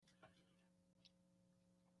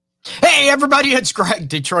everybody, it's Greg,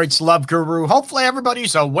 Detroit's Love Guru. Hopefully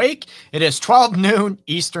everybody's awake. It is 12 noon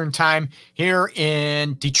Eastern time here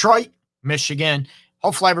in Detroit, Michigan.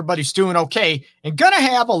 Hopefully everybody's doing okay and going to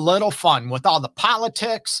have a little fun with all the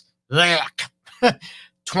politics.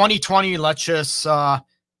 2020, let's just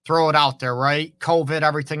throw it out there, right? COVID,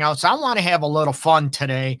 everything else. I want to have a little fun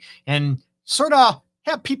today and sort of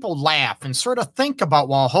have people laugh and sort of think about,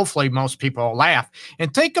 well, hopefully most people will laugh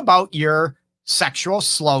and think about your sexual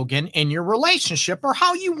slogan in your relationship or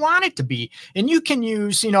how you want it to be. And you can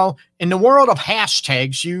use, in the world of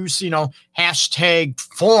hashtags, use, hashtag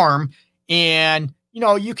form and,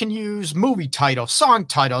 you can use movie titles, song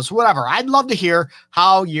titles, whatever. I'd love to hear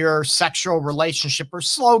how your sexual relationship or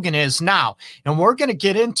slogan is now. And we're going to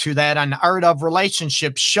get into that on the Art of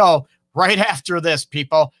Relationships show right after this,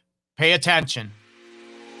 people. Pay attention.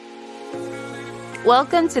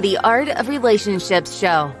 Welcome to the Art of Relationships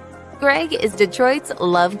show. Greg is Detroit's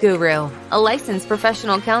love guru, a licensed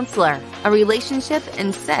professional counselor, a relationship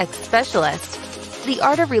and sex specialist. The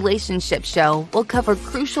Art of Relationships show will cover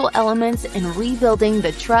crucial elements in rebuilding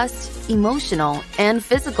the trust, emotional, and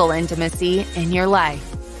physical intimacy in your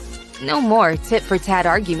life. No more tit-for-tat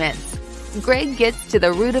arguments. Greg gets to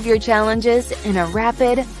the root of your challenges in a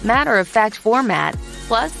rapid, matter-of-fact format,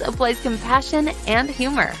 plus applies compassion and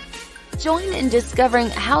humor. Join in discovering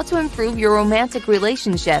how to improve your romantic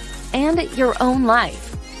relationship and your own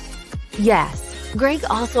life. Yes, Greg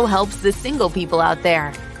also helps the single people out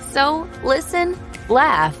there. So listen,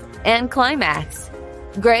 laugh, and climax.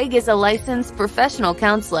 Greg is a licensed professional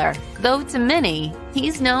counselor, though to many,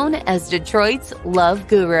 he's known as Detroit's love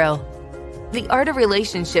guru. The Art of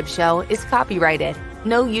Relationships show is copyrighted.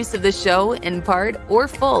 No use of the show in part or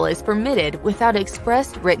full is permitted without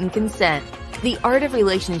expressed written consent. The Art of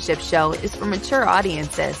Relationships show is for mature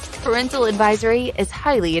audiences. Parental advisory is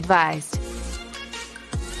highly advised.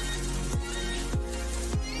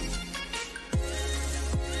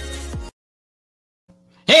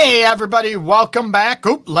 Hey, everybody, welcome back.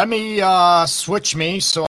 Oop, let me switch me.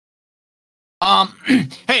 So,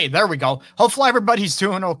 hey, there we go. Hopefully everybody's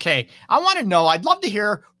doing okay. I want to know, I'd love to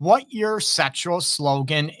hear what your sexual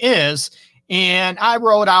slogan is. And I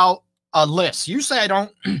wrote out a list. Usually I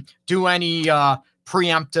don't do any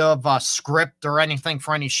preemptive script or anything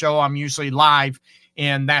for any show. I'm usually live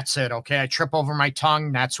and that's it. Okay. I trip over my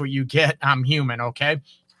tongue. That's what you get. I'm human. Okay.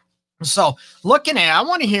 So I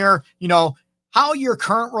want to hear, how your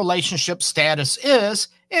current relationship status is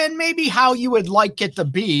and maybe how you would like it to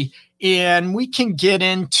be. And we can get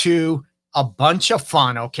into a bunch of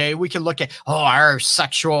fun. Okay. We can look at, my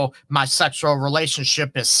sexual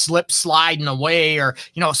relationship is slip sliding away or,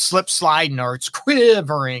 slip sliding or it's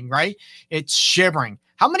quivering, right? It's shivering.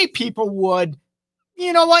 How many people would,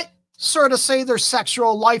 sort of say their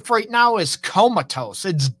sexual life right now is comatose.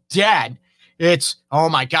 It's dead. It's, oh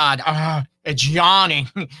my God, it's yawning.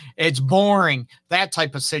 It's boring, that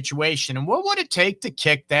type of situation. And what would it take to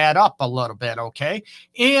kick that up a little bit? Okay.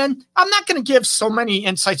 And I'm not going to give so many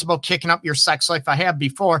insights about kicking up your sex life I have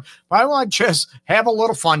before, but I want to just have a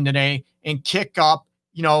little fun today and kick up,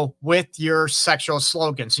 with your sexual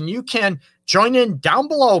slogans. And you can join in down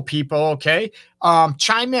below, people. Okay.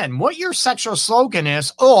 Chime in what your sexual slogan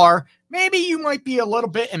is, or maybe you might be a little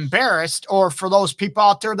bit embarrassed, or for those people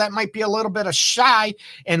out there that might be a little bit of shy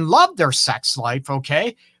and love their sex life,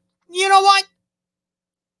 okay? You know what?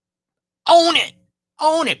 Own it.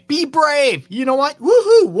 Own it. Be brave. You know what?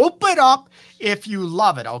 Woohoo. Whoop it up if you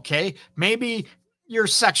love it, okay? Maybe your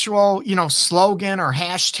sexual, slogan or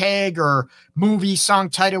hashtag or movie song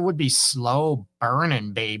title would be slow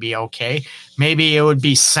burning, baby, okay? Maybe it would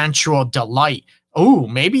be sensual delight. Oh,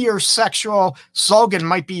 maybe your sexual slogan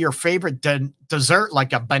might be your favorite dessert,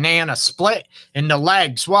 like a banana split in the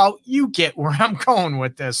legs. Well, you get where I'm going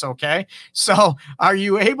with this, okay? So are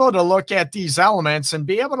you able to look at these elements and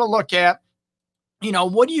be able to look at,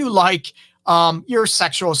 what do you like your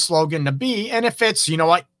sexual slogan to be? And if it's,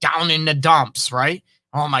 down in the dumps, right?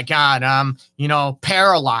 Oh my God,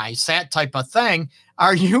 paralyzed, that type of thing.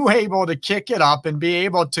 Are you able to kick it up and be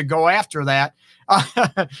able to go after that?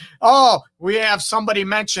 We have somebody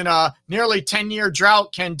mention a nearly 10-year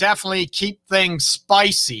drought can definitely keep things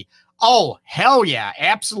spicy. Oh, hell yeah,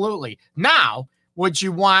 absolutely. Now, would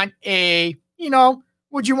you want that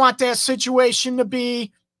situation to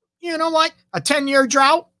be, a 10-year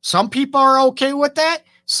drought? Some people are okay with that.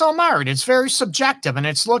 Some aren't. It's very subjective, and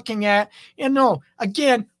it's looking at,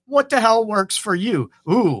 again, what the hell works for you?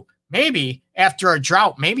 Ooh, maybe after a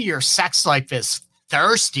drought, maybe your sex life is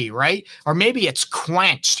thirsty, right? Or maybe it's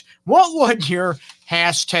quenched. What would your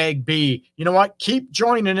hashtag be? You know what? Keep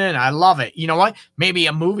joining in. I love it. You know what? Maybe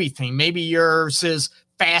a movie thing. Maybe yours is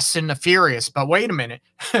Fast and the Furious, but wait a minute.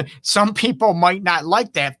 Some people might not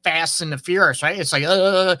like that Fast and the Furious, right? It's like,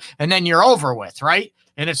 and then you're over with, right?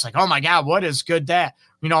 And it's like, oh my God, what is good that?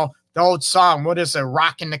 The old song, what is it?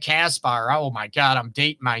 Rockin' the Casbah. Oh my God, I'm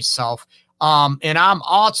dating myself. And I'm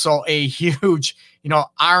also a huge,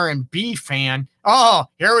 R&B fan. Oh,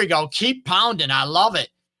 here we go. Keep pounding. I love it.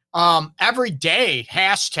 Every day,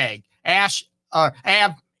 hashtag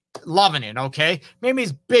loving it. Okay. Maybe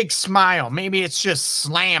it's big smile. Maybe it's just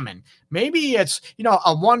slamming. Maybe it's,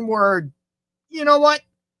 a one word,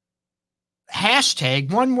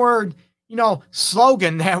 hashtag, one word,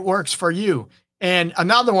 slogan that works for you. And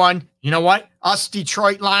another one, us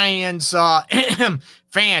Detroit Lions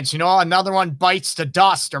fans, another one bites the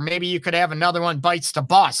dust, or maybe you could have another one bites the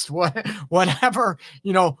bust, whatever,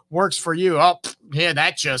 works for you. Oh, yeah,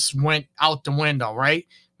 that just went out the window, right?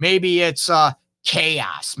 Maybe it's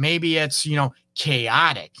chaos. Maybe it's,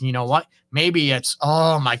 chaotic. You know what? Maybe it's,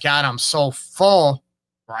 oh my God, I'm so full,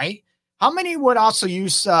 right? How many would also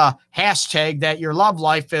use hashtag that your love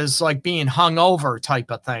life is like being hungover type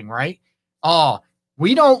of thing, right? Oh,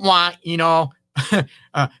 we don't want,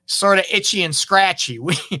 sort of itchy and scratchy.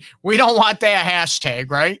 We don't want that hashtag,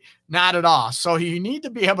 right? Not at all. So you need to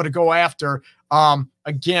be able to go after,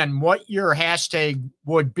 again, what your hashtag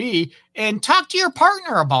would be and talk to your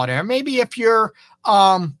partner about it. Or maybe if you're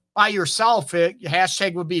by yourself, your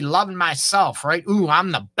hashtag would be loving myself, right? Ooh,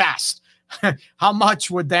 I'm the best. How much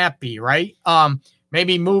would that be, right?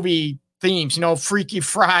 Maybe movie themes, Freaky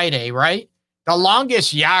Friday, right? The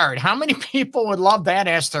Longest Yard. How many people would love that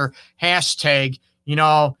as their hashtag?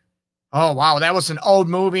 Oh, wow, that was an old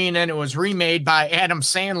movie, and then it was remade by Adam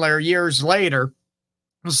Sandler years later.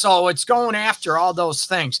 So it's going after all those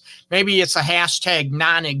things. Maybe it's a hashtag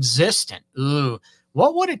non-existent. Ooh,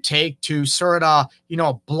 what would it take to sort of,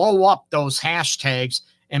 blow up those hashtags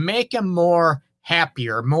and make them more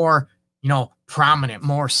happier, more, prominent,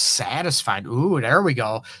 more satisfied? Ooh, there we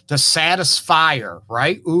go. The satisfier,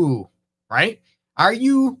 right? Ooh, right? Are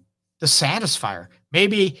you the satisfier?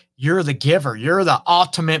 Maybe you're the giver. You're the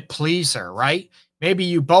ultimate pleaser, right? Maybe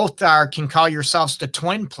you both can call yourselves the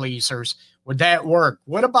twin pleasers. Would that work?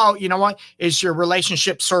 What about, is your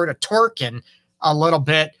relationship sort of twerking a little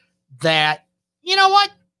bit that,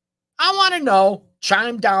 I want to know,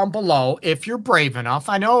 chime down below if you're brave enough.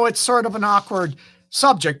 I know it's sort of an awkward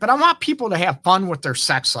subject, but I want people to have fun with their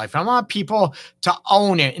sex life. I want people to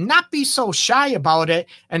own it and not be so shy about it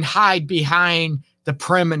and hide behind the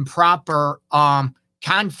prim and proper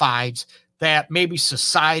confines that maybe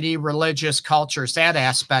society, religious cultures, that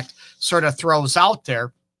aspect sort of throws out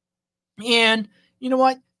there. And you know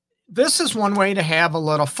what? This is one way to have a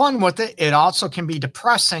little fun with it. It also can be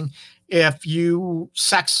depressing if your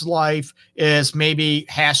sex life is maybe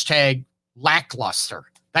hashtag lackluster,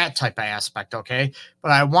 that type of aspect. Okay.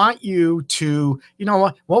 But I want you to,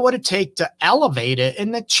 what would it take to elevate it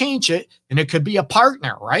and to change it? And it could be a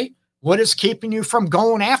partner, right? What is keeping you from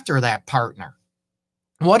going after that partner?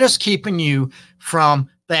 What is keeping you from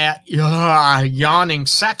that yawning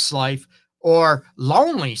sex life or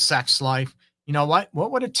lonely sex life? You know what?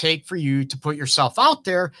 What would it take for you to put yourself out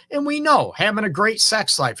there? And we know having a great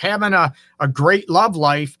sex life, having a great love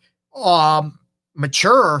life,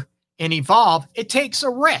 mature and evolve, it takes a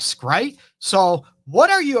risk, right? So what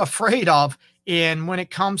are you afraid of when it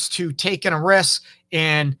comes to taking a risk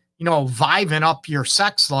and, viving up your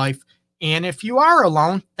sex life? And if you are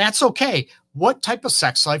alone, that's okay. What type of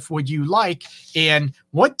sex life would you like? And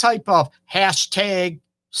what type of hashtag,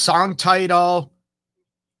 song title,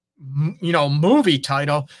 movie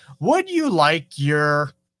title would you like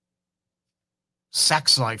your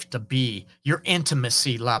sex life to be, your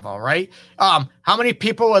intimacy level, right? How many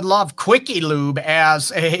people would love Quickie Lube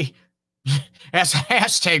as a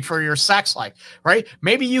hashtag for your sex life, right?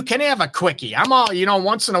 Maybe you can have a quickie. I'm all,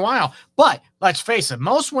 once in a while, but let's face it,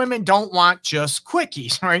 most women don't want just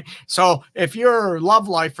quickies, right? So if your love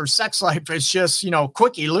life or sex life is just,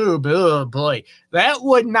 Quickie Lube, oh boy, that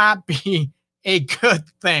would not be a good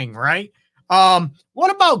thing, right?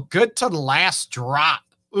 What about good to the last drop?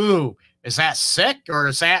 Ooh, is that sick or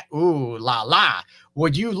is that, ooh, la la?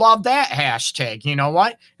 Would you love that hashtag? You know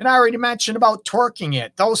what? And I already mentioned about twerking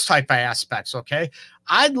it, those type of aspects, okay?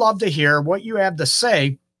 I'd love to hear what you have to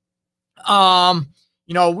say.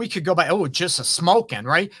 We could go by, just a smoking,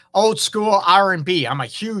 right? Old school R&B. I'm a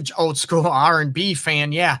huge old school R&B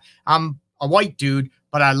fan. Yeah, I'm a white dude,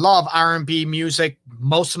 but I love R&B music.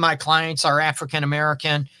 Most of my clients are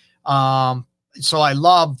African-American. So I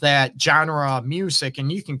love that genre of music, and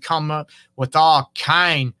you can come up with all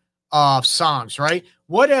kind of songs, right?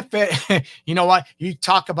 what if it, you know what, you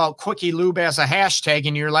talk about Quickie Lube as a hashtag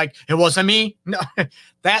and you're like, it wasn't me? No,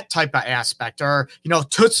 that type of aspect. Or,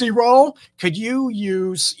 Tootsie Roll, could you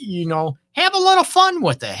use, have a little fun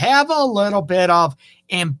with it. Have a little bit of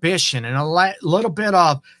ambition and a little bit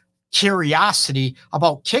of curiosity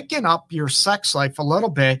about kicking up your sex life a little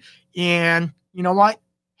bit. And you know what?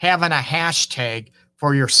 Having a hashtag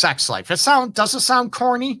for your sex life. Does it sound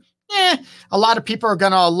corny? A lot of people are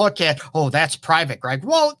going to look at, oh, that's private, Greg.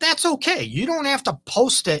 Well, that's okay. You don't have to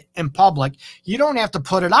post it in public. You don't have to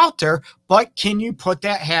put it out there, but can you put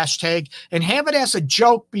that hashtag and have it as a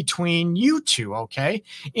joke between you two, okay?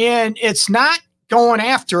 And it's not going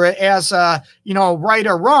after it as a, right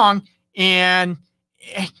or wrong. And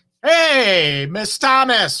hey, Miss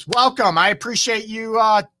Thomas, welcome. I appreciate you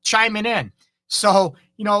chiming in. So,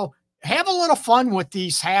 have a little fun with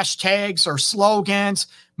these hashtags or slogans,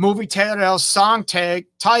 movie titles, song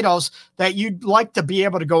titles that you'd like to be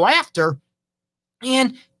able to go after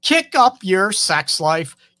and kick up your sex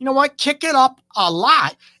life. You know what? Kick it up a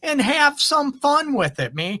lot and have some fun with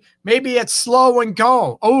it. Maybe it's slow and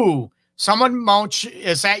go. Oh,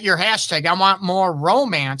 is that your hashtag? I want more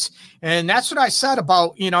romance. And that's what I said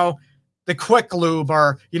about, the quick lube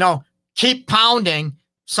or, keep pounding.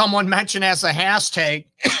 Someone mentioned as a hashtag,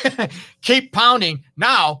 keep pounding.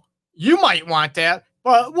 Now, you might want that,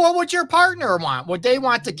 but what would your partner want? Would they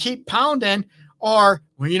want to keep pounding? Or,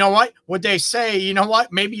 well, you know what? Would they say,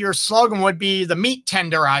 maybe your slogan would be the meat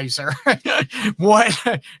tenderizer.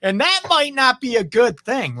 And that might not be a good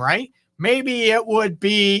thing, right? Maybe it would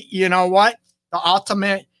be, the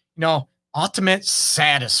ultimate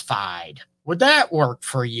satisfied. Would that work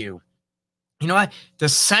for you? You know what? The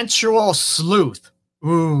sensual sleuth.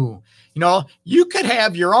 Ooh, you could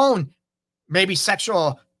have your own maybe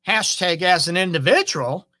sexual hashtag as an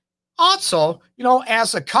individual, also,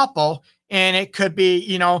 as a couple, and it could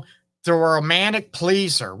be, the romantic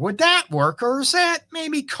pleaser. Would that work? Or is that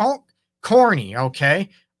maybe corny? Okay.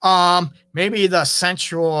 Maybe the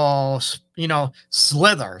sensual,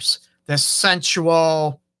 slithers, the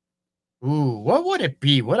sensual. Ooh, what would it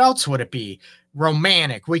be? What else would it be?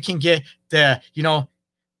 Romantic. We can get the,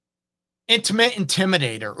 intimate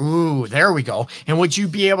intimidator. Ooh, there we go. And would you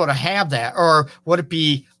be able to have that? Or would it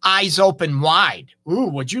be eyes open wide? Ooh,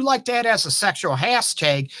 would you like that as a sexual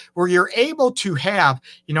hashtag where you're able to have,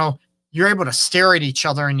 you're able to stare at each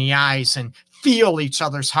other in the eyes and feel each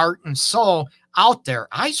other's heart and soul out there?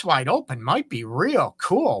 Eyes wide open might be real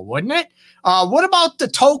cool, wouldn't it? What about the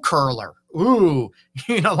toe curler? Ooh,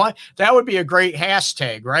 you know what? That would be a great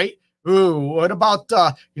hashtag, right? Ooh, what about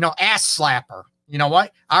the, ass slapper? You know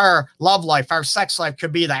what? Our love life, our sex life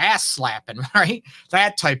could be the ass slapping, right?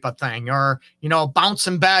 That type of thing. Or,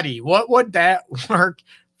 bouncing Betty. What would that work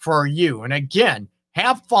for you? And again,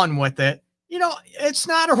 have fun with it. It's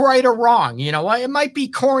not a right or wrong. It might be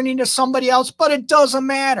corny to somebody else, but it doesn't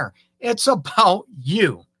matter. It's about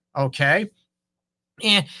you. Okay.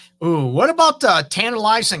 And what about the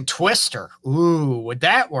tantalizing twister? Ooh, would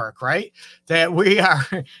that work, right? That we are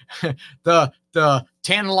the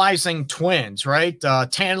tantalizing twins, right? The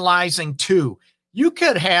tantalizing two. You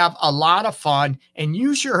could have a lot of fun and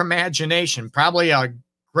use your imagination, probably a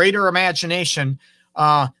greater imagination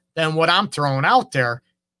than what I'm throwing out there.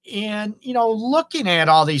 And, looking at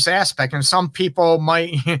all these aspects, and some people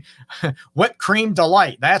might, whipped cream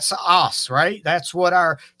delight. That's us, right? That's what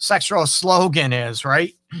our sexual slogan is,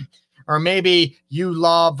 right? Or maybe you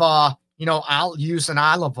love, I'll use an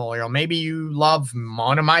olive oil. Maybe you love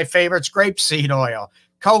one of my favorites, grapeseed oil,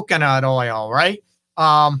 coconut oil, right?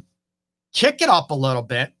 Kick it up a little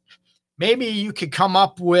bit. Maybe you could come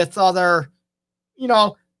up with other,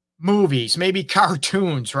 movies, maybe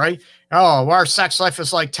cartoons, right? Oh, our sex life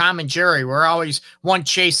is like Tom and Jerry. We're always one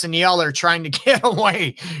chasing the other, trying to get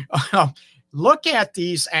away. Look at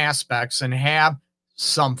these aspects and have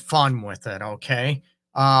some fun with it, okay?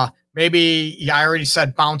 Maybe I already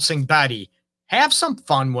said bouncing Betty. Have some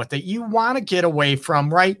fun with it. You want to get away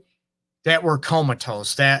from, right, that we're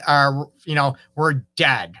comatose, that are, we're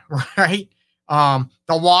dead, right?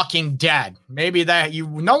 The Walking Dead. Maybe that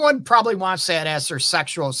no one probably wants that as their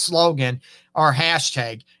sexual slogan or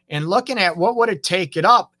hashtag. And looking at what would it take it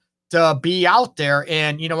up to be out there.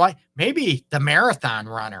 And you know what? Maybe the marathon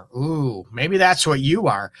runner. Ooh, maybe that's what you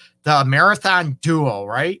are. The marathon duo,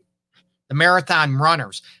 right? The marathon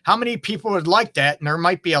runners. How many people would like that? And there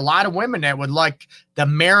might be a lot of women that would like the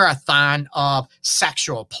marathon of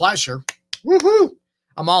sexual pleasure. Woohoo!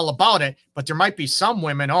 I'm all about it. But there might be some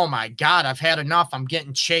women, oh my God, I've had enough. I'm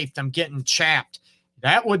getting chafed. I'm getting chapped.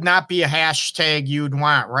 That would not be a hashtag you'd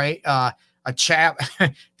want, right? A chap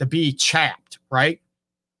to be chapped, right?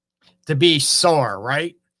 to be sore,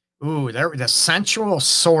 right? Ooh, the sensual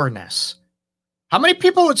soreness. How many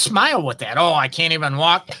people would smile with that? Oh, I can't even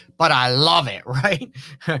walk, but I love it, right?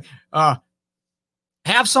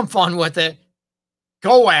 Have some fun with it.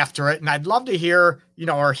 Go after it. And I'd love to hear,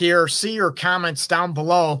 see your comments down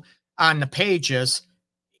below on the pages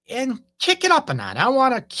and kick it up a notch. Don't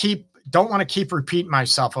want to keep repeating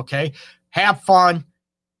myself. Okay. Have fun.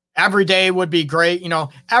 Every day would be great,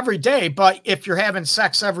 every day. But if you're having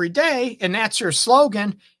sex every day and that's your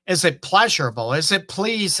slogan, is it pleasurable? Is it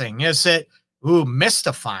pleasing? Is it,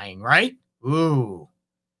 mystifying, right? The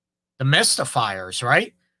mystifiers,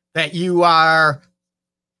 right? That you are,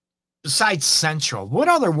 besides sensual, what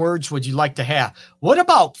other words would you like to have? What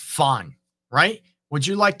about fun, right? Would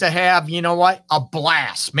you like to have, a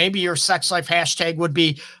blast? Maybe your sex life hashtag would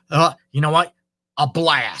be, a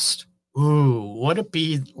blast. Would it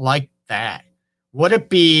be like that? Would it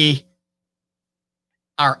be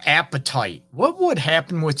our appetite? What would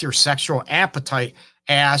happen with your sexual appetite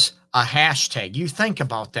as a hashtag? You think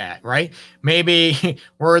about that, right? Maybe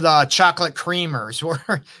we're the chocolate creamers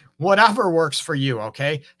or whatever works for you,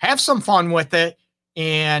 okay? Have some fun with it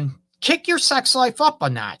and kick your sex life up a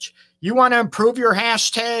notch. You want to improve your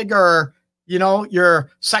hashtag or,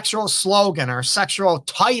 your sexual slogan or sexual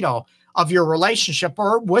title of your relationship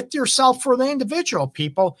or with yourself for the individual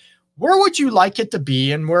people, where would you like it to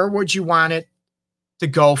be and where would you want it to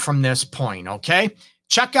go from this point, okay?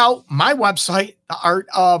 Check out my website,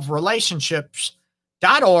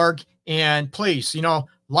 theartofrelationships.org, and please,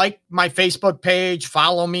 like my Facebook page,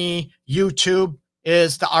 follow me. YouTube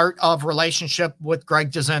is The Art of Relationship with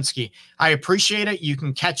Greg Dudzinski. I appreciate it. You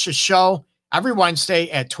can catch the show every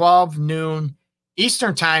Wednesday at 12 noon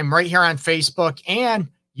Eastern time right here on Facebook and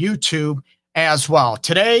YouTube as well.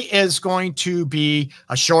 Today is going to be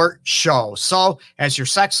a short show. So as your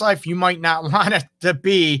sex life, you might not want it to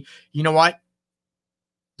be,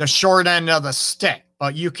 the short end of the stick,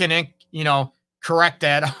 but you can, correct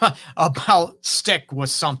that about stick with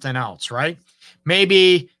something else, right?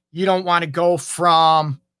 Maybe you don't want to go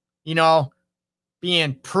from,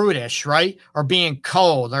 being prudish, right? Or being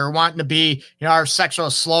cold or wanting to be, our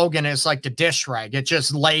sexual slogan is like the dish rag. It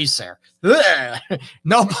just lays there. Ugh.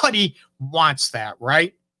 Nobody wants that,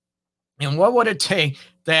 right? And what would it take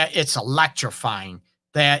that it's electrifying,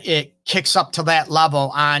 that it kicks up to that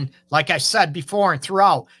level on, like I said before and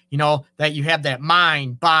throughout, that you have that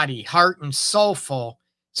mind, body, heart, and soulful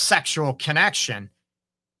sexual connection.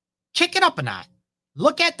 Kick it up a notch.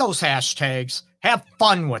 Look at those hashtags. Have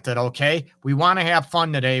fun with it, okay? We want to have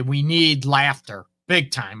fun today. We need laughter. Big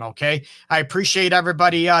time, okay? I appreciate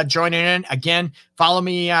everybody joining in. Again, follow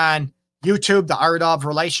me on YouTube, The Art of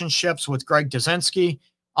Relationships with Greg Dudzinski.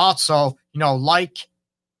 Also,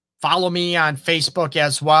 follow me on Facebook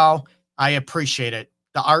as well. I appreciate it.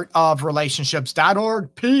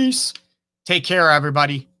 TheArtofRelationships.org. Peace. Take care,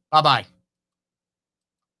 everybody. Bye-bye.